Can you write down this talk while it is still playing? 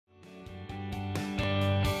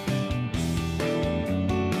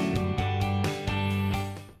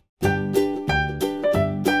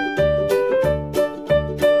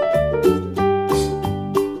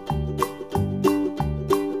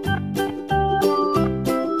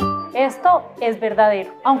Esto es verdadero.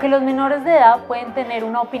 Aunque los menores de edad pueden tener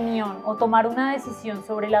una opinión o tomar una decisión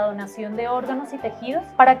sobre la donación de órganos y tejidos,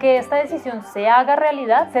 para que esta decisión se haga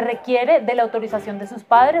realidad se requiere de la autorización de sus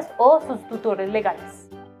padres o sus tutores legales.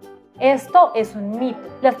 Esto es un mito.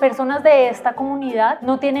 Las personas de esta comunidad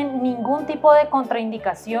no tienen ningún tipo de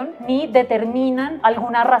contraindicación ni determinan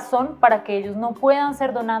alguna razón para que ellos no puedan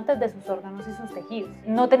ser donantes de sus órganos y sus tejidos.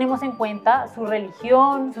 No tenemos en cuenta su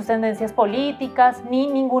religión, sus tendencias políticas, ni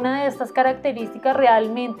ninguna de estas características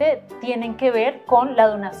realmente tienen que ver con la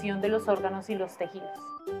donación de los órganos y los tejidos.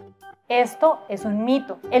 Esto es un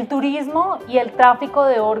mito. El turismo y el tráfico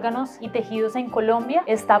de órganos y tejidos en Colombia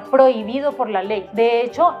está prohibido por la ley. De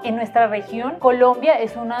hecho, en nuestra región, Colombia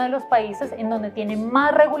es uno de los países en donde tiene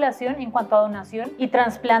más regulación en cuanto a donación y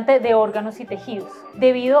trasplante de órganos y tejidos,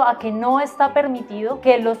 debido a que no está permitido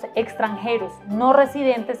que los extranjeros no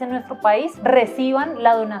residentes en nuestro país reciban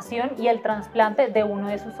la donación y el trasplante de uno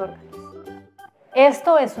de sus órganos.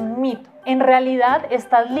 Esto es un mito. En realidad,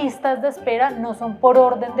 estas listas de espera no son por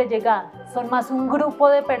orden de llegada, son más un grupo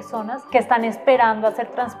de personas que están esperando a ser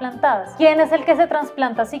trasplantadas. ¿Quién es el que se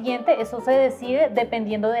trasplanta siguiente? Eso se decide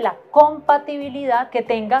dependiendo de la compatibilidad que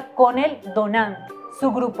tenga con el donante,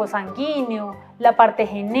 su grupo sanguíneo, la parte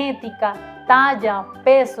genética, talla,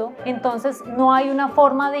 peso. Entonces no hay una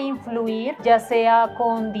forma de influir, ya sea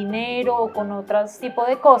con dinero o con otros tipos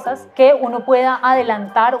de cosas, que uno pueda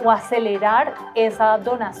adelantar o acelerar esa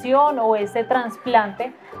donación o ese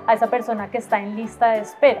trasplante a esa persona que está en lista de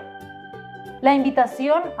espera. La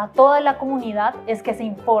invitación a toda la comunidad es que se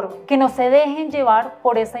informen, que no se dejen llevar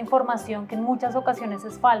por esta información que en muchas ocasiones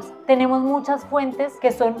es falsa. Tenemos muchas fuentes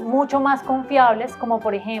que son mucho más confiables, como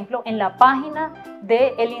por ejemplo en la página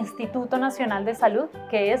del Instituto Nacional de Salud,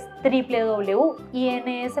 que es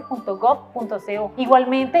www.ins.gov.co.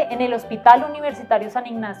 Igualmente en el Hospital Universitario San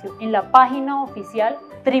Ignacio, en la página oficial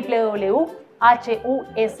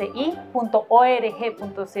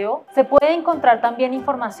www.husi.org.co, se puede encontrar también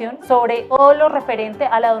información sobre todo lo referente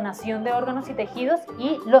a la donación de órganos y tejidos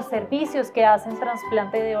y los servicios que hacen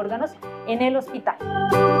trasplante de órganos en el hospital.